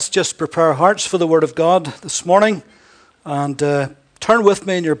just prepare our hearts for the Word of God this morning. And turn with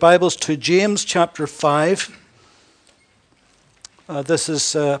me in your Bibles to James chapter 5. This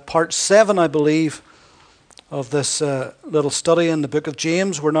is part 7, I believe, of this little study in the book of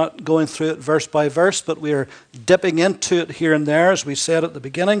James. We're not going through it verse by verse, but we are dipping into it here and there, as we said at the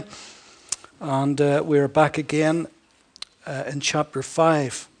beginning. And we are back again in chapter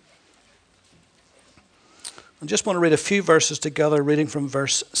 5. I just want to read a few verses together, reading from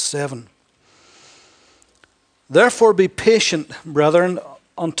verse 7. Therefore be patient, brethren,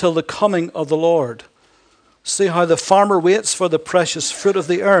 until the coming of the Lord. See how the farmer waits for the precious fruit of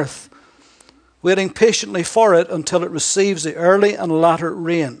the earth, waiting patiently for it until it receives the early and latter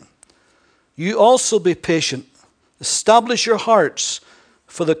rain. You also be patient. Establish your hearts,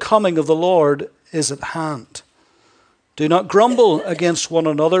 for the coming of the Lord is at hand. Do not grumble against one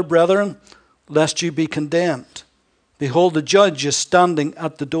another, brethren, lest you be condemned. Behold, the judge is standing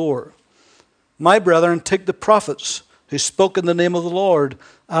at the door. My brethren, take the prophets who spoke in the name of the Lord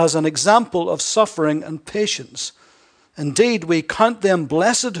as an example of suffering and patience. Indeed, we count them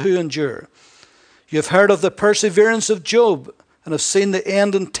blessed who endure. You have heard of the perseverance of Job and have seen the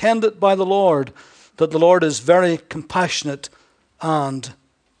end intended by the Lord, that the Lord is very compassionate and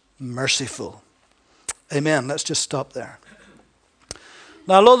merciful. Amen. Let's just stop there.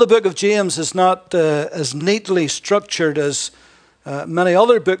 Now, although the book of James is not as neatly structured as many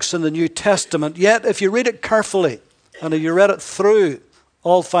other books in the New Testament, yet if you read it carefully, and if you read it through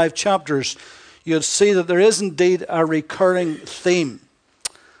all 5 chapters, you'll see that there is indeed a recurring theme.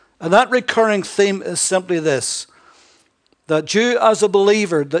 And that recurring theme is simply this, that you as a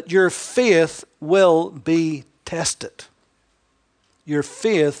believer, that your faith will be tested. Your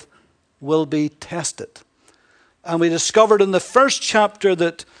faith will be tested. And we discovered in the first chapter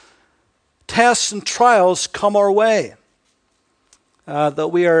that tests and trials come our way.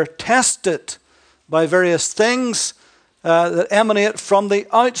 That we are tested by various things that emanate from the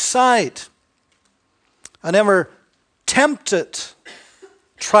outside. And then we're tempted,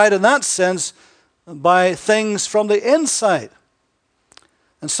 tried in that sense, by things from the inside.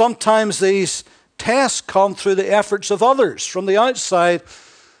 And sometimes these tests come through the efforts of others from the outside.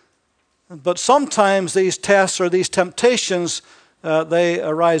 But sometimes these tests or these temptations, they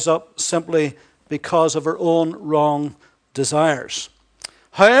arise up simply because of our own wrong desires.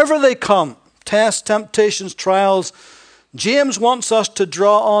 However they come, tests, temptations, trials, James wants us to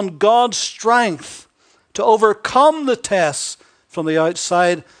draw on God's strength to overcome the tests from the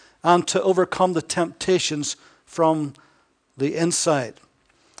outside and to overcome the temptations from the inside.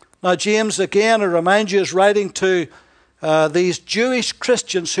 Now James, again, I remind you, is writing to these Jewish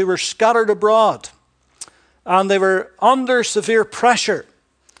Christians who were scattered abroad, and they were under severe pressure,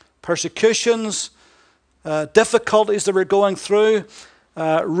 persecutions, difficulties they were going through,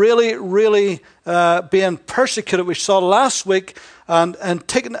 really being persecuted, we saw last week, and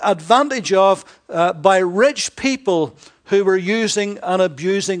taken advantage of by rich people who were using and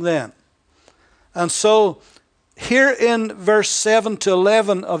abusing them. And so here in verse 7 to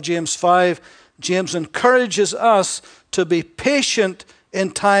 11 of James 5, James encourages us to be patient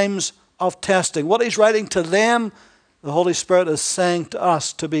in times of testing. What he's writing to them, the Holy Spirit is saying to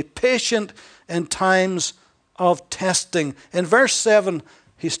us to be patient in times of testing. In verse 7,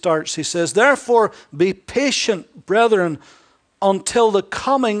 he says, therefore be patient, brethren, until the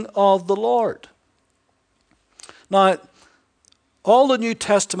coming of the Lord. Now, all the New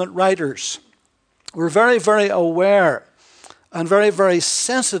Testament writers were very, very aware and very, very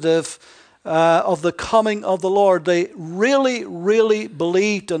sensitive of the coming of the Lord. They really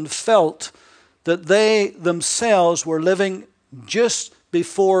believed and felt that they themselves were living just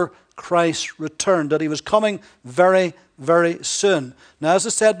before Christ's return, that he was coming very, very soon. Now, as I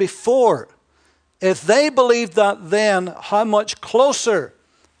said before, if they believed that then, how much closer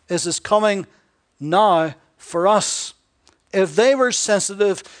is his coming now for us? If they were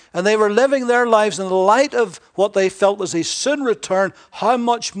sensitive and they were living their lives in the light of what they felt was his soon return, how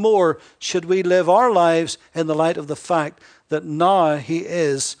much more should we live our lives in the light of the fact that now he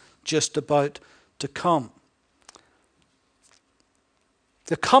is just about to come?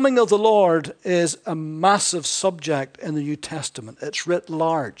 The coming of the Lord is a massive subject in the New Testament. It's writ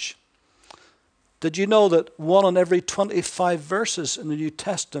large. Did you know that 1 in every 25 verses in the New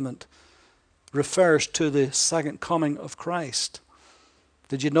Testament refers to the second coming of Christ?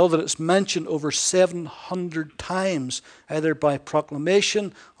 Did you know that it's mentioned over 700 times, either by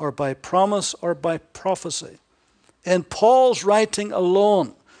proclamation or by promise or by prophecy? In Paul's writing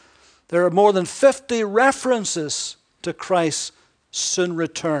alone, there are more than 50 references to Christ's soon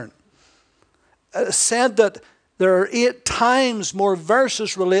return. It said that there are 8 times more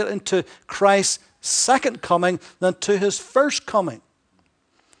verses relating to Christ's second coming than to his first coming.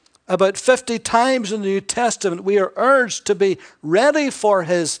 About 50 times in the New Testament, we are urged to be ready for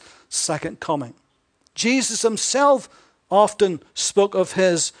his second coming. Jesus himself often spoke of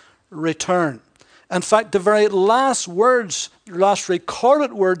his return. In fact, the very last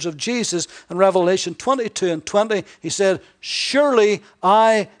recorded words of Jesus in Revelation 22 and 20, he said, "Surely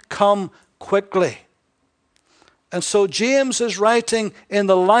I come quickly." And so James is writing in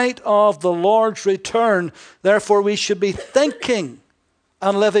the light of the Lord's return. Therefore, we should be thinking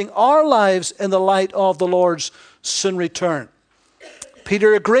and living our lives in the light of the Lord's soon return.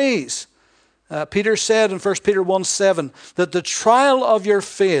 Peter agrees. Peter said in 1 Peter 1:7 that the trial of your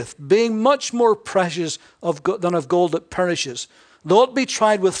faith, being much more precious than of gold that perishes, though it be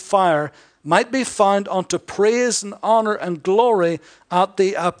tried with fire, might be found unto praise and honor and glory at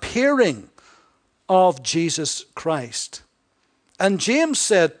the appearing of Jesus Christ. And James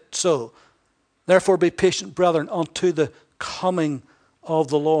said so, therefore be patient, brethren, unto the coming of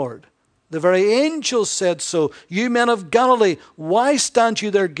the Lord. The very angels said so. You men of Galilee, why stand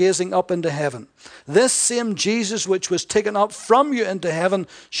you there gazing up into heaven? This same Jesus which was taken up from you into heaven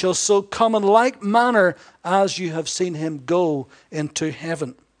shall so come in like manner as you have seen him go into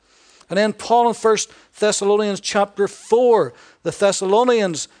heaven. And then Paul in 1 Thessalonians chapter 4, the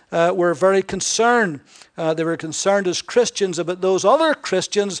Thessalonians were very concerned. They were concerned as Christians about those other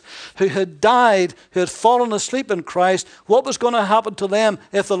Christians who had died, who had fallen asleep in Christ. What was going to happen to them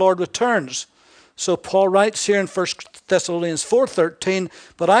if the Lord returns? So Paul writes here in 1 Thessalonians 4:13,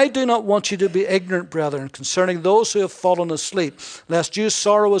 "But I do not want you to be ignorant, brethren, concerning those who have fallen asleep, lest you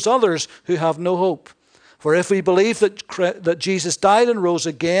sorrow as others who have no hope. For if we believe that Jesus died and rose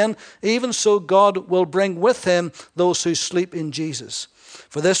again, even so God will bring with him those who sleep in Jesus.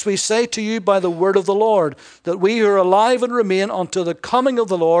 For this we say to you by the word of the Lord, that we who are alive and remain until the coming of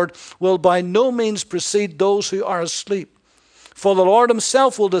the Lord will by no means precede those who are asleep. For the Lord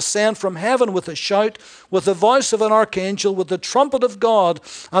himself will descend from heaven with a shout, with the voice of an archangel, with the trumpet of God,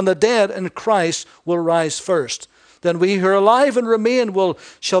 and the dead in Christ will rise first. Then we who are alive and remain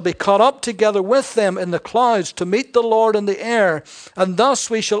shall be caught up together with them in the clouds to meet the Lord in the air, and thus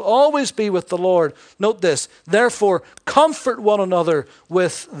we shall always be with the Lord." Note this, "Therefore comfort one another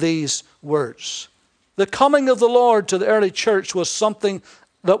with these words." The coming of the Lord to the early church was something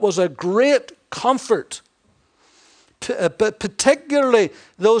that was a great comfort. But particularly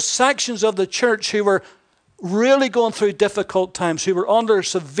those sections of the church who were really going through difficult times, who were under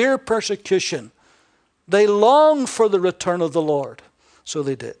severe persecution. They longed for the return of the Lord. So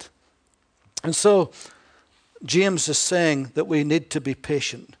they did. And so James is saying that we need to be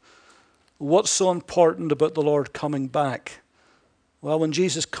patient. What's so important about the Lord coming back? Well, when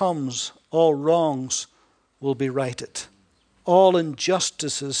Jesus comes, all wrongs will be righted. All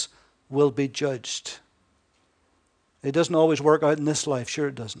injustices will be judged. It doesn't always work out in this life. Sure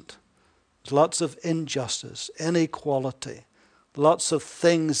it doesn't. There's lots of injustice, inequality. Lots of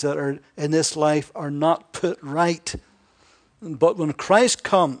things that are in this life are not put right. But when Christ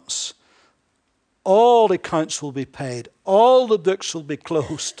comes, all accounts will be paid. All the books will be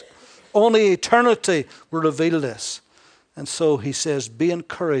closed. Only eternity will reveal this. And so he says, be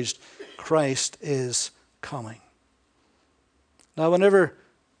encouraged. Christ is coming. Now, whenever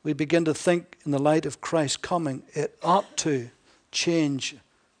we begin to think in the light of Christ coming, it ought to change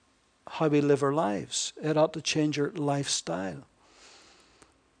how we live our lives. It ought to change our lifestyle.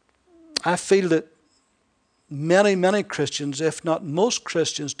 I feel that many, many Christians, if not most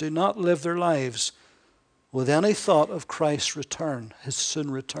Christians, do not live their lives with any thought of Christ's return, his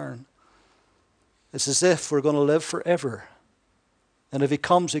soon return. It's as if we're going to live forever. And if he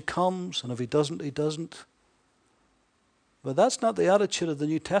comes, he comes. And if he doesn't, he doesn't. But that's not the attitude of the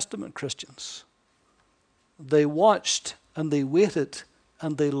New Testament Christians. They watched and they waited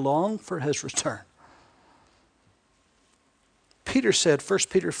and they longed for his return. Peter said, 1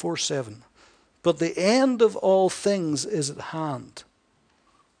 Peter 4:7, "But the end of all things is at hand.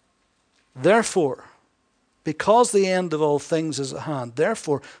 Therefore, because the end of all things is at hand,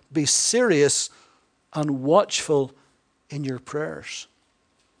 therefore be serious and watchful in your prayers."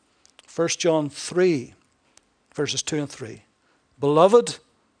 1 John 3, verses 2 and 3. "Beloved,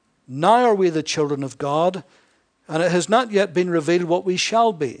 now are we the children of God, and it has not yet been revealed what we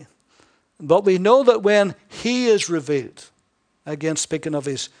shall be. But we know that when he is revealed," again speaking of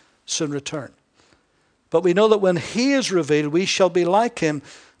his soon return, "but we know that when he is revealed, we shall be like him,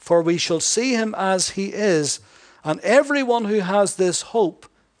 for we shall see him as he is. And everyone who has this hope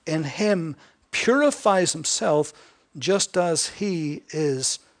in him purifies himself just as he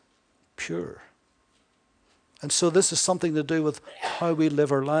is pure." And so this is something to do with how we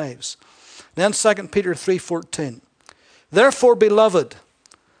live our lives. Then 2 Peter 3:14. Therefore, beloved,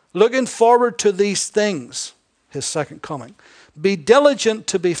 looking forward to these things, his second coming, be diligent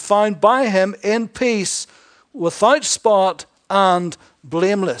to be found by him in peace, without spot and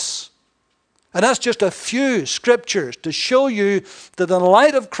blameless. And that's just a few scriptures to show you that in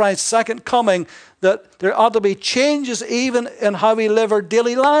light of Christ's second coming, that there ought to be changes even in how we live our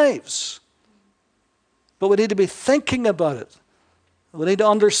daily lives. But we need to be thinking about it. We need to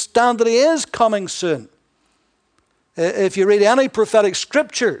understand that he is coming soon. If you read any prophetic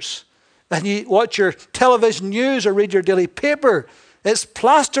scriptures and you watch your television news or read your daily paper, it's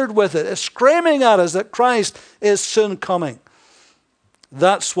plastered with it. It's screaming at us that Christ is soon coming.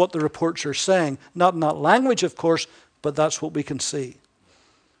 That's what the reports are saying. Not in that language, of course, but that's what we can see.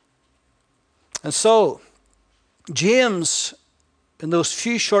 And so, James, in those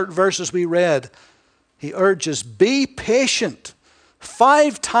few short verses we read, he urges, be patient.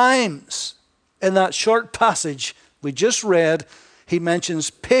 5 times in that short passage we just read, he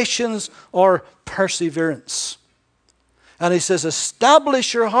mentions patience or perseverance. And he says,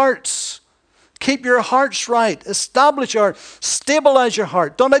 establish your hearts. Keep your hearts right. Establish your heart. Stabilize your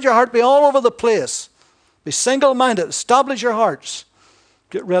heart. Don't let your heart be all over the place. Be single-minded. Establish your hearts.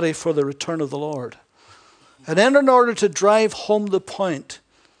 Get ready for the return of the Lord. And then in order to drive home the point,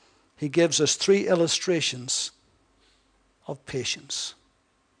 he gives us 3 illustrations of patience.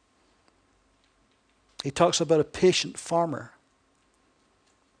 He talks about a patient farmer.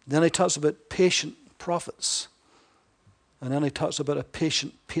 Then he talks about patient prophets. And then he talks about a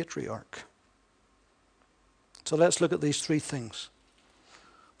patient patriarch. So let's look at these 3 things.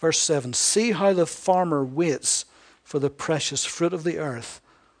 Verse 7, see how the farmer waits for the precious fruit of the earth,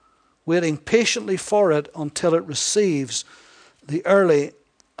 waiting patiently for it until it receives the early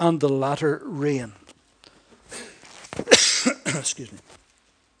and the latter rain. Excuse me.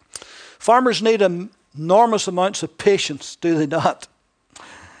 Farmers need enormous amounts of patience, do they not?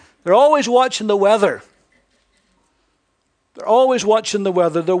 They're always watching the weather. They're always watching the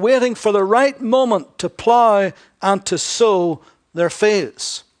weather. They're waiting for the right moment to plow and to sow their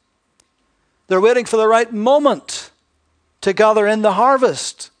fields. They're waiting for the right moment to gather in the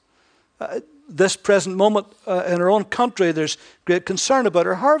harvest. This present moment in our own country, there's great concern about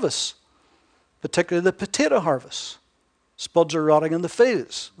our harvests, particularly the potato harvest. Spuds are rotting in the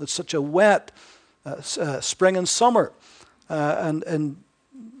fields. It's such a wet spring and summer. And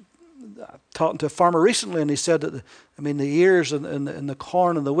talking to a farmer recently, and he said that, the ears and the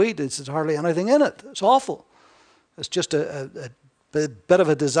corn and the wheat, there's hardly anything in it. It's awful. It's just a bit of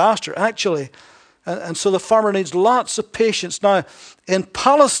a disaster, actually. And so the farmer needs lots of patience. Now, in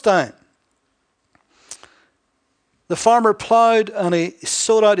Palestine, the farmer plowed and he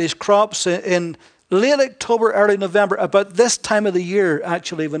sowed out his crops in late October, early November, about this time of the year,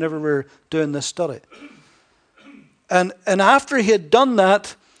 actually, whenever we were doing this study. And after he had done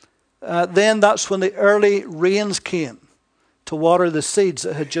that, then that's when the early rains came to water the seeds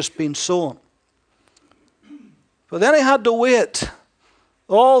that had just been sown. But then he had to wait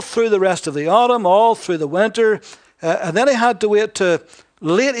all through the rest of the autumn, all through the winter, and then he had to wait to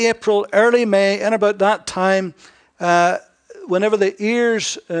late April, early May, and about that time, whenever the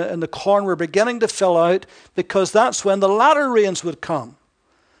ears and the corn were beginning to fill out, because that's when the latter rains would come.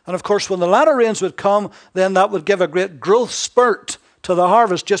 And of course, when the latter rains would come, then that would give a great growth spurt to the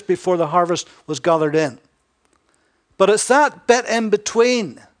harvest just before the harvest was gathered in. But it's that bit in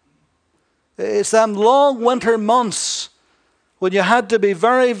between. It's them long winter months when you had to be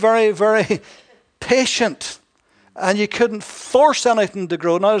very, very, very patient and you couldn't force anything to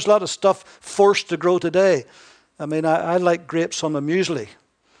grow. Now there's a lot of stuff forced to grow today. I like grapes on my muesli.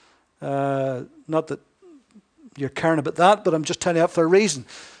 Not that you're caring about that, but I'm just telling you that for a reason.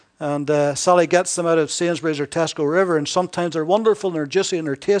 And Sally gets them out of Sainsbury's or Tesco River, and sometimes they're wonderful and they're juicy and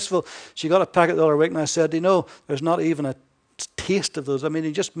they're tasteful. She got a packet the other week, and I said, there's not even a taste of those.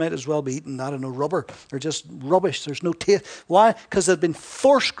 You just might as well be eating, rubber. They're just rubbish. There's no taste. Why? Because they've been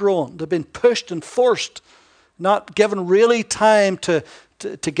force grown. They've been pushed and forced, not given really time to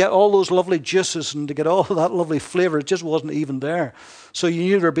get all those lovely juices and to get all that lovely flavor. It just wasn't even there. So you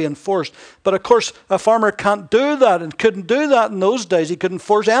knew they were being forced. But of course, a farmer can't do that and couldn't do that in those days. He couldn't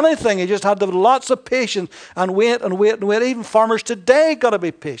force anything. He just had to have lots of patience and wait and wait and wait. Even farmers today got to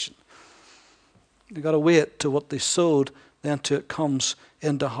be patient. They've got to wait to what they sowed, then till it comes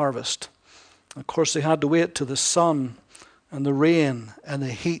into harvest. Of course, they had to wait till the sun and the rain and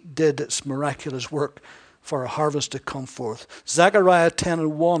the heat did its miraculous work for a harvest to come forth. Zechariah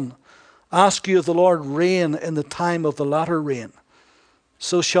 10:1, ask you of the Lord rain in the time of the latter rain.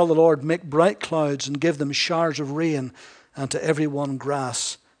 so shall the Lord make bright clouds and give them showers of rain, and to every one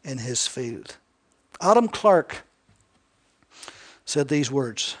grass in his field. Adam Clarke said these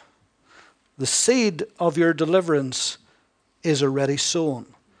words: the seed of your deliverance is already sown,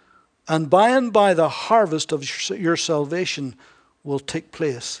 and by the harvest of your salvation will take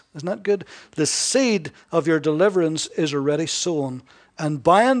place. Isn't that good? The seed of your deliverance is already sown, and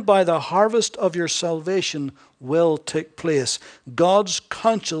by the harvest of your salvation will take place. God's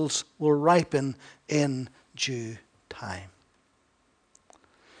counsels will ripen in due time.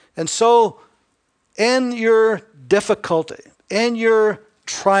 And so, in your difficulty, in your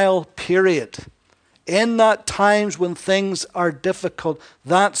trial period, in that times when things are difficult,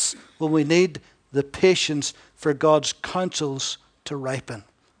 that's when we need the patience for God's counsels to ripen.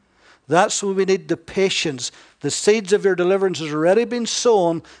 That's when we need the patience. The seeds of your deliverance has already been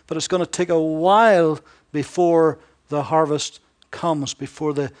sown, but it's going to take a while before the harvest comes,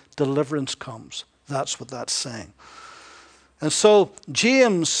 before the deliverance comes. That's what that's saying. And so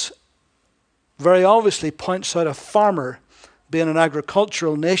James very obviously points out a farmer. Being an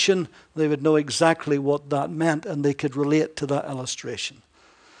agricultural nation, they would know exactly what that meant, and they could relate to that illustration.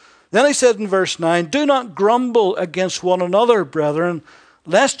 Then he said in verse 9, do not grumble against one another, brethren,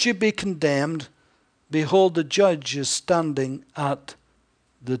 lest you be condemned. Behold, the judge is standing at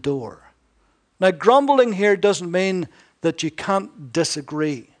the door. Now, grumbling here doesn't mean that you can't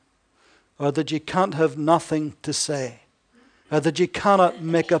disagree, or that you can't have nothing to say, or that you cannot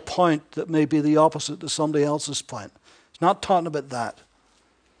make a point that may be the opposite to somebody else's point. It's not talking about that.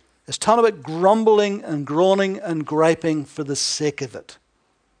 It's talking about grumbling and groaning and griping for the sake of it.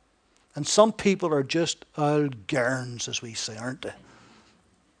 And some people are just old girns, as we say, aren't they?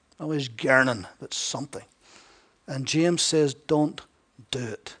 Always gurning about something. And James says, don't do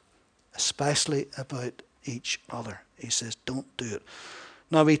it, especially about each other. He says, don't do it.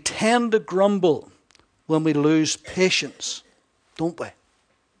 Now, we tend to grumble when we lose patience, don't we?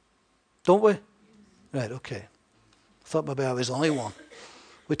 Don't we? Right, okay. I thought maybe I was the only one.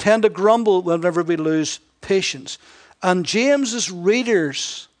 We tend to grumble whenever we lose patience. And James's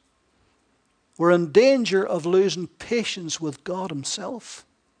readers were in danger of losing patience with God himself.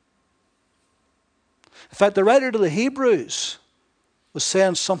 In fact, the writer to the Hebrews was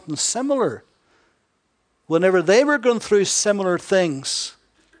saying something similar. Whenever they were going through similar things,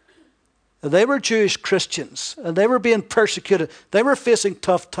 they were Jewish Christians, and they were being persecuted. They were facing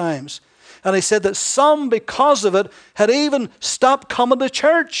tough times. And he said that some, because of it, had even stopped coming to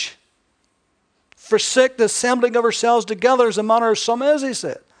church. Forsake the assembling of ourselves together as a manner of some is, he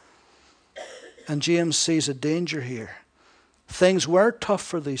said. And James sees a danger here. Things were tough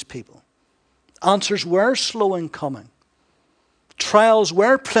for these people. Answers were slow in coming. Trials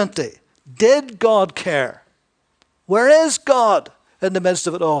were plenty. Did God care? Where is God in the midst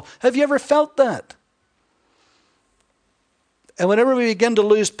of it all? Have you ever felt that? And whenever we begin to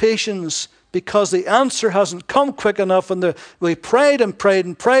lose patience because the answer hasn't come quick enough and we prayed and prayed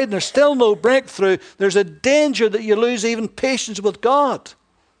and prayed and there's still no breakthrough, there's a danger that you lose even patience with God.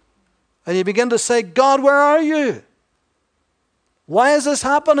 And you begin to say, God, where are you? Why is this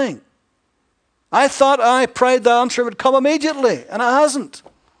happening? I thought I prayed the answer would come immediately, and it hasn't.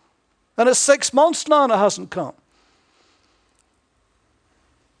 And it's 6 months now and it hasn't come.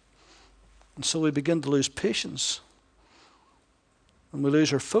 And so we begin to lose patience. And we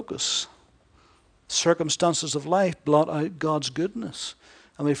lose our focus. Circumstances of life blot out God's goodness.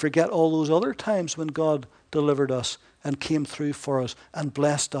 And we forget all those other times when God delivered us and came through for us and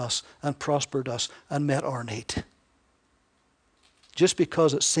blessed us and prospered us and met our need. Just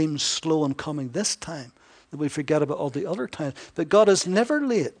because it seems slow in coming this time, that we forget about all the other times. But God is never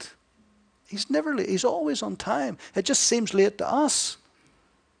late. He's never late. He's always on time. It just seems late to us.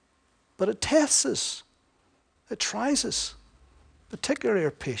 But it tests us. It tries us. Particularly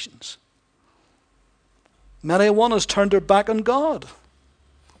our patience. Many a one has turned their back on God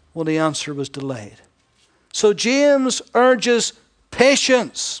when the answer was delayed. So James urges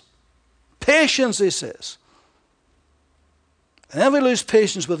patience. Patience, he says. And then we lose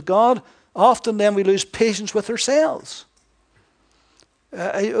patience with God. Often then we lose patience with ourselves.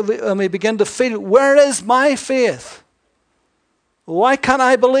 And we begin to feel, where is my faith? Why can't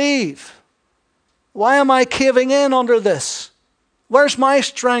I believe? Why am I caving in under this? Where's my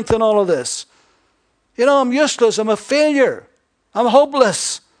strength in all of this? You know, I'm useless. I'm a failure. I'm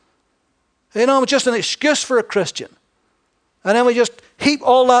hopeless. You know, I'm just an excuse for a Christian. And then we just heap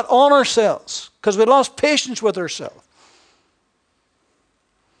all that on ourselves because we lost patience with ourselves.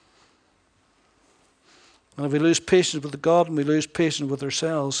 And if we lose patience with God and we lose patience with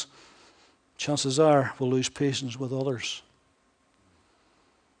ourselves, chances are we'll lose patience with others.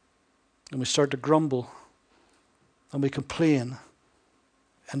 And we start to grumble, and we complain,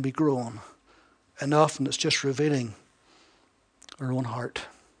 and we groan. And often it's just revealing our own heart,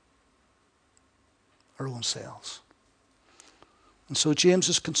 our own selves. And so James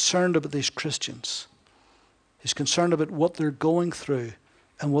is concerned about these Christians. He's concerned about what they're going through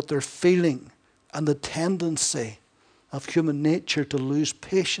and what they're feeling, and the tendency of human nature to lose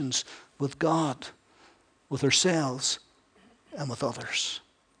patience with God, with ourselves, and with others.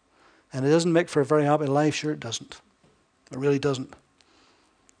 And it doesn't make for a very happy life. Sure, it doesn't. It really doesn't.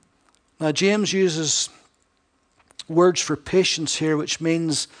 Now, James uses words for patience here, which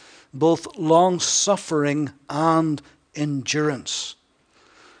means both long-suffering and endurance.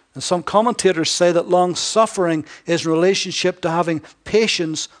 And some commentators say that long-suffering is in relationship to having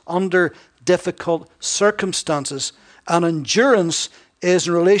patience under difficult circumstances, and endurance is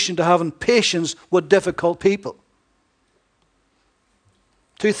in relation to having patience with difficult people.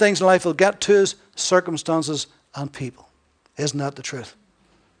 Two things in life we'll get to is circumstances and people. Isn't that the truth?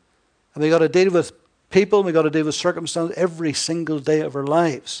 And we've got to deal with people, and we've got to deal with circumstances every single day of our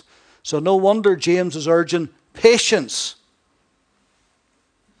lives. So no wonder James is urging patience.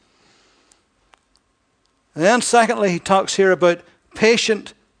 And then secondly, he talks here about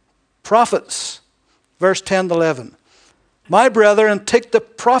patient prophets. Verse 10 to 11. My brethren, take the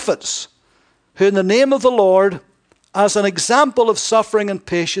prophets who in the name of the Lord, as an example of suffering and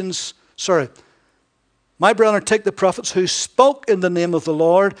patience, my brethren, take the prophets who spoke in the name of the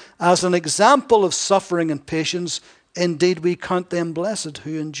Lord as an example of suffering and patience. Indeed, we count them blessed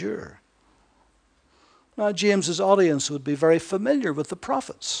who endure. Now, James's audience would be very familiar with the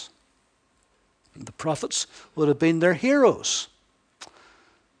prophets. The prophets would have been their heroes.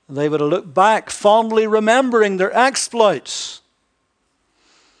 They would have looked back, fondly remembering their exploits.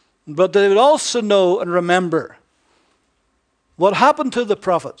 But they would also know and remember what happened to the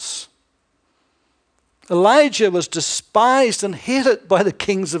prophets. Elijah was despised and hated by the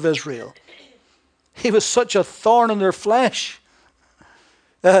kings of Israel. He was such a thorn in their flesh.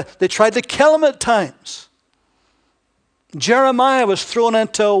 They tried to kill him at times. Jeremiah was thrown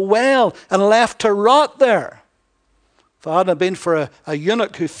into a well and left to rot there. If it hadn't been for a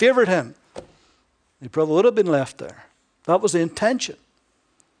eunuch who favored him, he probably would have been left there. That was the intention.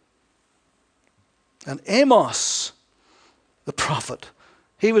 And Amos, the prophet,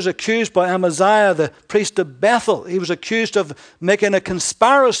 he was accused by Amaziah, the priest of Bethel. He was accused of making a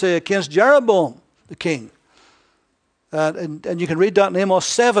conspiracy against Jeroboam, the king. And you can read that in Amos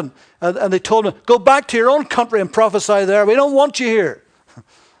 7. And they told him, go back to your own country and prophesy there. We don't want you here.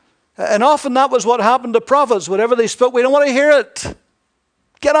 And often that was what happened to prophets. Whatever they spoke, we don't want to hear it.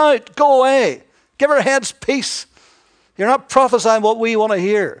 Get out, go away. Give our heads peace. You're not prophesying what we want to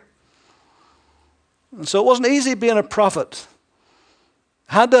hear. And so it wasn't easy being a prophet.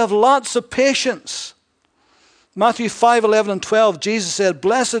 Had to have lots of patience. Matthew 5:11 and 12, Jesus said,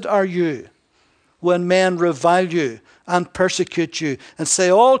 blessed are you when men revile you and persecute you and say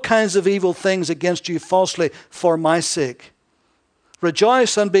all kinds of evil things against you falsely for my sake.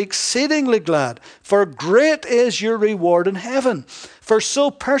 Rejoice and be exceedingly glad, for great is your reward in heaven. For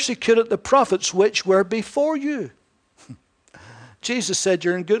so persecuted the prophets which were before you. Jesus said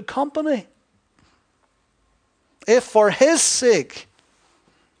you're in good company. If for his sake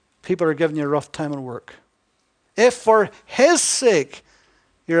people are giving you a rough time at work, if for his sake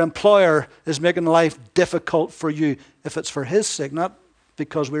your employer is making life difficult for you, if it's for his sake, not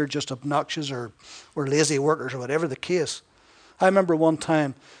because we're just obnoxious or we're lazy workers or whatever the case. I remember one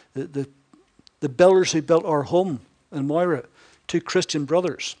time the builders who built our home in Moira, two Christian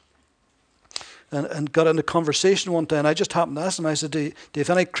brothers, and got into conversation one day, and I just happened to ask them, I said, do you have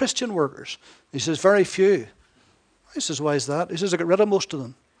any Christian workers? He says, very few. I says, why is that? He says, I got rid of most of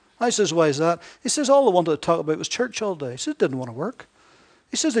them. I says, why is that? He says, all they wanted to talk about was church all day. He says, didn't want to work.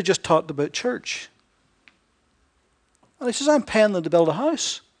 He says, they just talked about church. And he says, I'm paying them to build a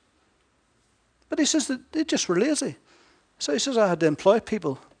house. But he says that they just were lazy. So he says, I had to employ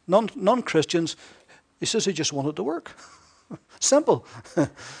people, non-Christians. He says, they just wanted to work. Simple. They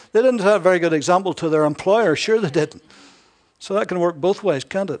didn't have a very good example to their employer. Sure they didn't. So that can work both ways,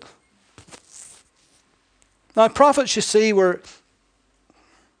 can't it? Now, prophets, you see,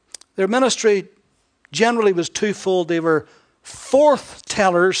 their ministry generally was twofold. They were forth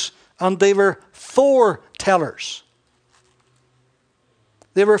tellers and they were foretellers.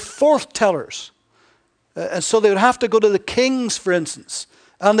 They were forth tellers. And so they would have to go to the kings, for instance,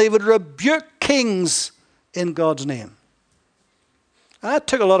 and they would rebuke kings in God's name. And it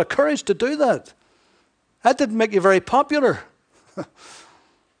took a lot of courage to do that. That didn't make you very popular.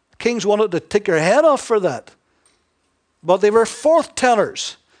 Kings wanted to take your head off for that. But they were forth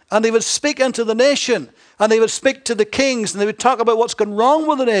tellers. And they would speak into the nation. And they would speak to the kings. And they would talk about what's gone wrong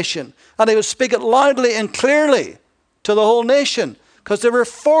with the nation. And they would speak it loudly and clearly to the whole nation. Because they were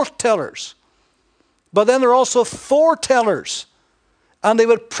forth-tellers. But then they're also foretellers. And they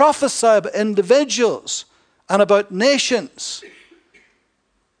would prophesy about individuals and about nations.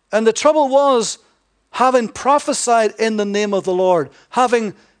 And the trouble was, having prophesied in the name of the Lord,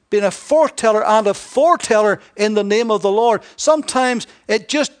 having been a foreteller and a foreteller in the name of the Lord, sometimes it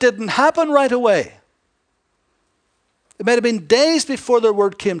just didn't happen right away. It might have been days before their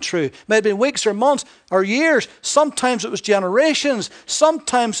word came true. It might have been weeks or months or years. Sometimes it was generations.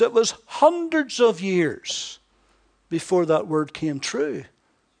 Sometimes it was hundreds of years before that word came true.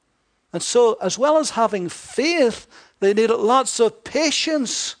 And so, as well as having faith, they needed lots of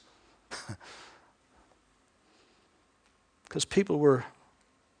patience. Because people were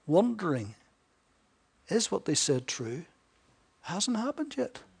wondering, is what they said true? It hasn't happened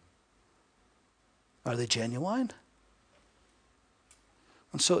yet. Are they genuine?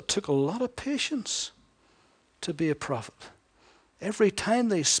 And so it took a lot of patience to be a prophet. Every time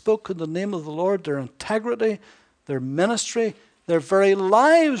they spoke in the name of the Lord, their integrity, their ministry, their very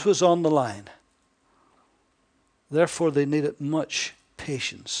lives was on the line. Therefore, they needed much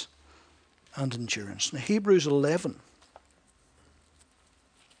patience and endurance. Now, Hebrews 11.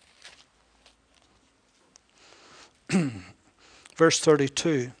 Verse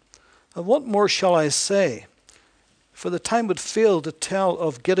 32. And what more shall I say? For the time would fail to tell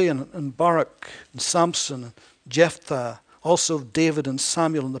of Gideon and Barak and Samson and Jephthah, also of David and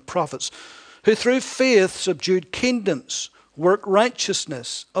Samuel and the prophets, who through faith subdued kingdoms, worked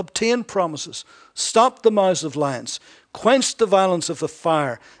righteousness, obtained promises, stopped the mouths of lions, quenched the violence of the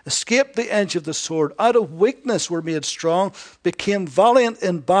fire, escaped the edge of the sword, out of weakness were made strong, became valiant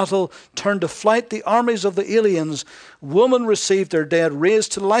in battle, turned to flight the armies of the aliens. Women received their dead,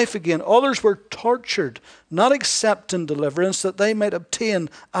 raised to life again. Others were tortured, not accepting deliverance, that they might obtain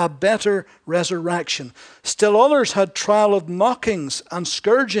a better resurrection. Still others had trial of mockings and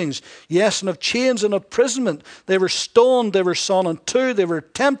scourgings, yes, and of chains and imprisonment. They were stoned, they were sawn in two, they were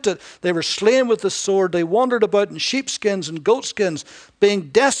tempted, they were slain with the sword, they wandered about in sheepskins and goatskins, being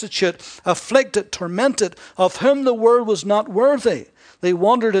destitute, afflicted, tormented, of whom the world was not worthy. They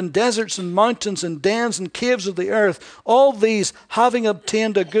wandered in deserts and mountains and dens and caves of the earth. All these, having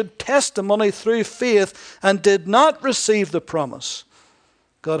obtained a good testimony through faith, and did not receive the promise,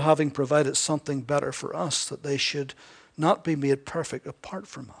 God having provided something better for us, that they should not be made perfect apart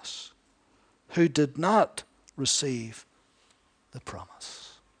from us, who did not receive the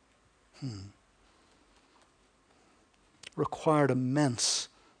promise. Required immense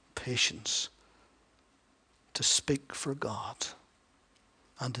patience to speak for God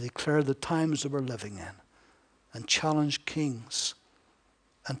and to declare the times that we're living in and challenge kings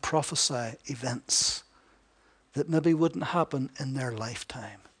and prophesy events that maybe wouldn't happen in their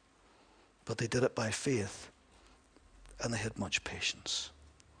lifetime. But they did it by faith and they had much patience.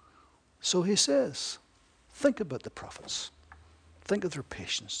 So he says, think about the prophets. Think of their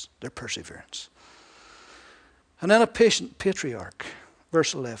patience, their perseverance. And then a patient patriarch,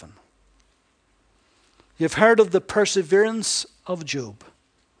 verse 11. You've heard of the perseverance of Job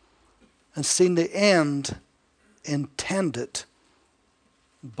and seen the end intended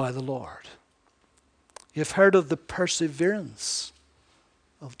by the Lord. You've heard of the perseverance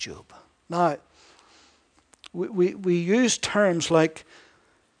of Job. Now, we use terms like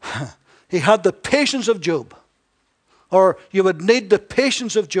he had the patience of Job, or you would need the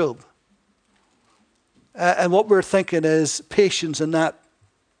patience of Job. And what we're thinking is patience in that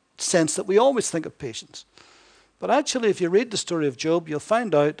sense that we always think of patience. But actually, if you read the story of Job, you'll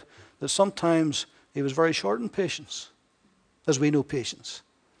find out that sometimes he was very short in patience, as we know patience.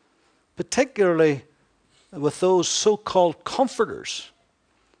 Particularly with those so-called comforters,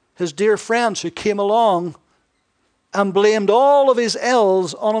 his dear friends who came along and blamed all of his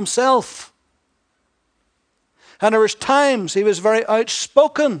ills on himself. And there was times he was very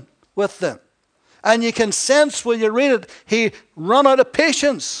outspoken with them. And you can sense when you read it, he ran out of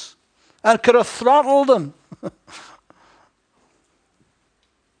patience and could have throttled them.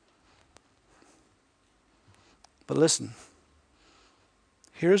 But listen,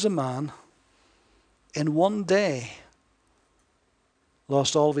 here's a man in one day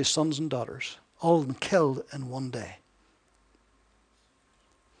lost all of his sons and daughters, all of them killed in one day.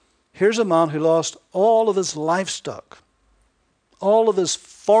 Here's a man who lost all of his livestock, all of his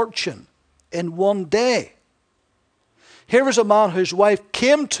fortune in one day. Here was a man whose wife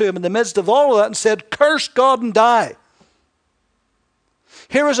came to him in the midst of all of that and said, curse God and die.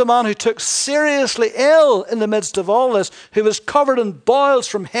 Here was a man who took seriously ill in the midst of all this, who was covered in boils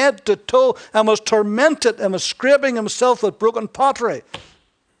from head to toe and was tormented and was scraping himself with broken pottery.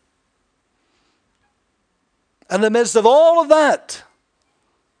 In the midst of all of that,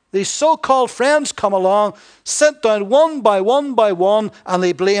 these so-called friends come along, sit down one by one by one, and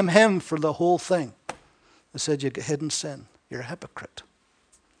they blame him for the whole thing. They said, you've got hidden sin. You're a hypocrite.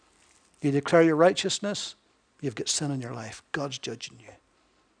 You declare your righteousness, you've got sin in your life. God's judging you.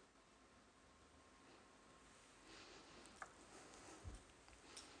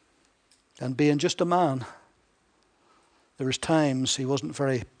 And being just a man, there was times he wasn't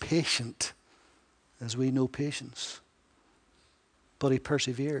very patient, as we know patience. But he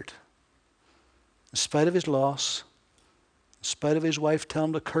persevered. In spite of his loss, in spite of his wife telling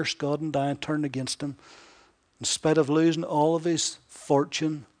him to curse God and die and turn against him, in spite of losing all of his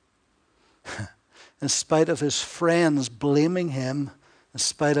fortune, in spite of his friends blaming him, in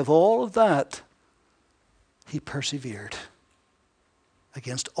spite of all of that, he persevered.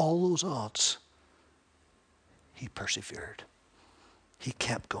 Against all those odds, he persevered. He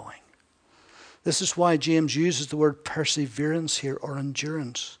kept going. This is why James uses the word perseverance here, or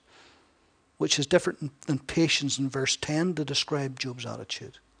endurance, which is different than patience in verse 10 to describe Job's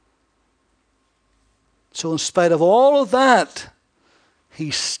attitude. So in spite of all of that,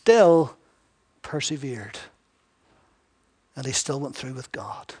 he still persevered. And he still went through with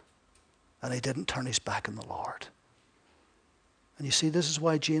God. And he didn't turn his back on the Lord. And you see, this is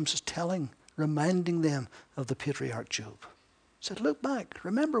why James is reminding them of the patriarch Job. He said, look back,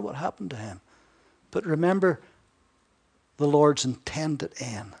 remember what happened to him. But remember the Lord's intended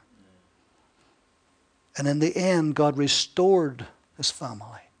end. And in the end, God restored his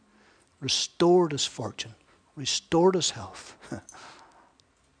family, restored his fortune, restored his health.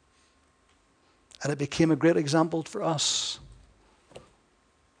 And it became a great example for us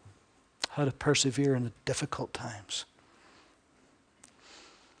how to persevere in the difficult times.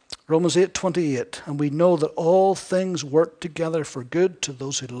 Romans 8:28, and we know that all things work together for good to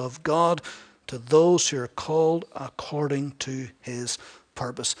those who love God, to those who are called according to his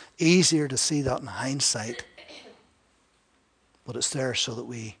purpose. Easier to see that in hindsight, but it's there so that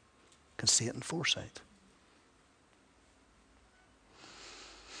we can see it in foresight.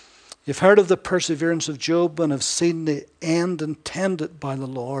 You've heard of the perseverance of Job and have seen the end intended by the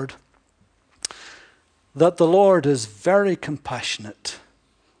Lord, that the Lord is very compassionate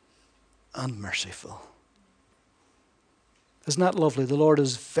and merciful. Isn't that lovely? The Lord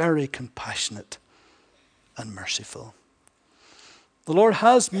is very compassionate and merciful. The Lord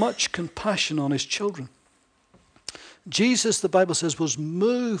has much compassion on his children. Jesus, the Bible says, was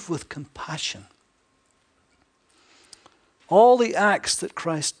moved with compassion. All the acts that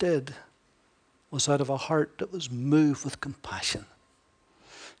Christ did was out of a heart that was moved with compassion.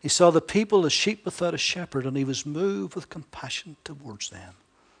 He saw the people as sheep without a shepherd, and he was moved with compassion towards them.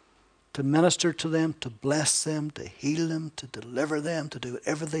 To minister to them, to bless them, to heal them, to deliver them, to do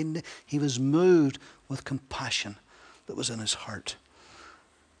whatever they need. He was moved with compassion that was in his heart.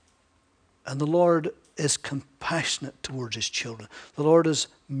 And the Lord is compassionate towards his children. The Lord is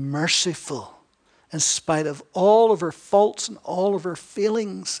merciful in spite of all of our faults and all of our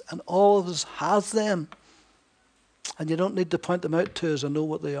failings, and all of us has them. And you don't need to point them out to us. I know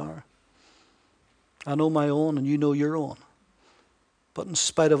what they are. I know my own, and you know your own. But in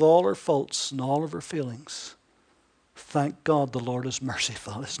spite of all our faults and all of our failings, thank God the Lord is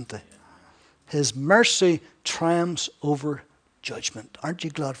merciful, isn't he? His mercy triumphs over judgment. Aren't you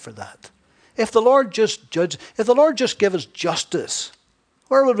glad for that? If the Lord just gave us justice,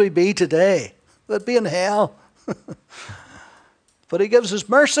 where would we be today? We'd be in hell. But he gives us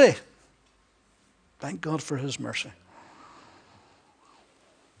mercy. Thank God for his mercy.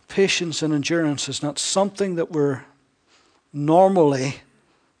 Patience and endurance is not something that we're normally,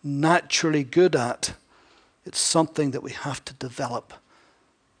 naturally good at. It's something that we have to develop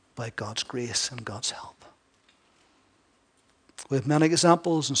by God's grace and God's help. We have many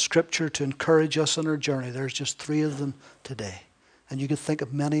examples in Scripture to encourage us on our journey. There's just 3 of them today. And you could think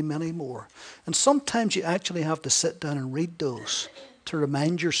of many, many more. And sometimes you actually have to sit down and read those to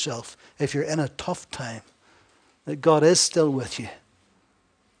remind yourself, if you're in a tough time, that God is still with you.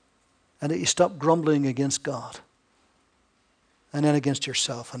 And that you stop grumbling against God. And then against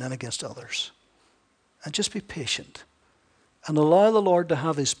yourself, and then against others. And just be patient. And allow the Lord to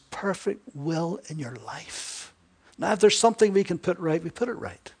have his perfect will in your life. Now, if there's something we can put right, we put it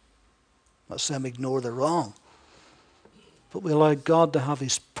right. I'm not saying we ignore the wrong. But we allow God to have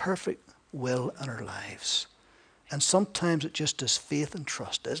his perfect will in our lives. And sometimes it just is faith and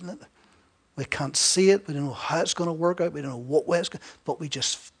trust, isn't it? We can't see it. We don't know how it's going to work out. We don't know what way it's going to, but we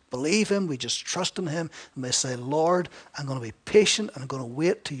just believe him. We just trust in him. And we say, Lord, I'm going to be patient and I'm going to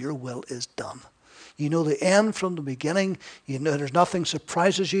wait till your will is done. You know the end from the beginning. You know there's nothing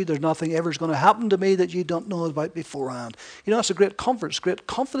surprises you. There's nothing ever is going to happen to me that you don't know about beforehand. You know, that's a great comfort. It's great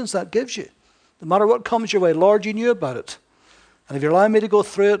confidence that gives you. No matter what comes your way, Lord, you knew about it. And if you're allowing me to go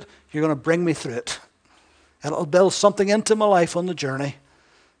through it, you're going to bring me through it. And it'll build something into my life on the journey.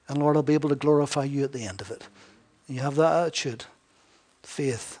 And Lord, I'll be able to glorify you at the end of it. And you have that attitude.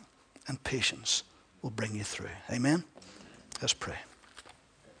 Faith and patience will bring you through. Amen? Let's pray.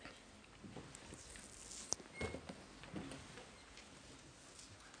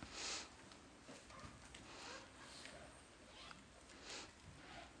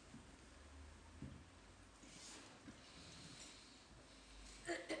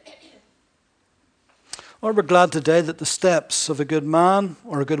 Lord, we're glad today that the steps of a good man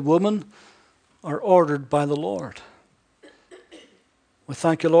or a good woman are ordered by the Lord. We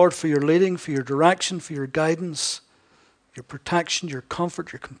thank you, Lord, for your leading, for your direction, for your guidance, your protection, your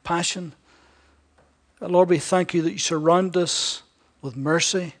comfort, your compassion. And Lord, we thank you that you surround us with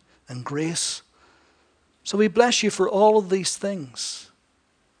mercy and grace. So we bless you for all of these things.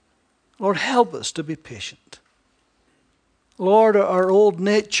 Lord, help us to be patient. Lord, our old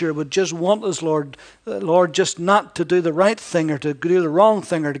nature would just want us, Lord, just not to do the right thing or to do the wrong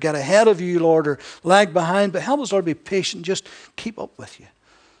thing or to get ahead of you, Lord, or lag behind. But help us, Lord, be patient. Just keep up with you.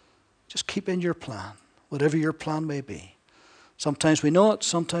 Just keep in your plan, whatever your plan may be. Sometimes we know it,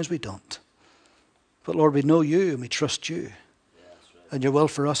 sometimes we don't. But Lord, we know you and we trust you. And your will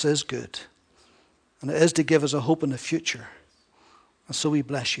for us is good. And it is to give us a hope in the future. And so we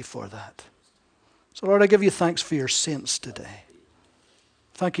bless you for that. So Lord, I give you thanks for your saints today.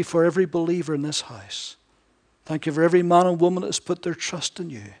 Thank you for every believer in this house. Thank you for every man and woman that has put their trust in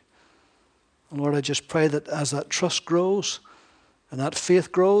you. And Lord, I just pray that as that trust grows and that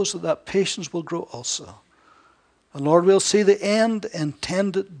faith grows, that patience will grow also. And Lord, we'll see the end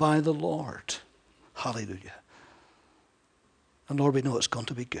intended by the Lord. Hallelujah. And Lord, we know it's going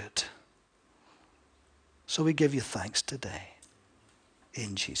to be good. So we give you thanks today.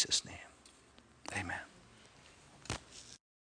 In Jesus' name.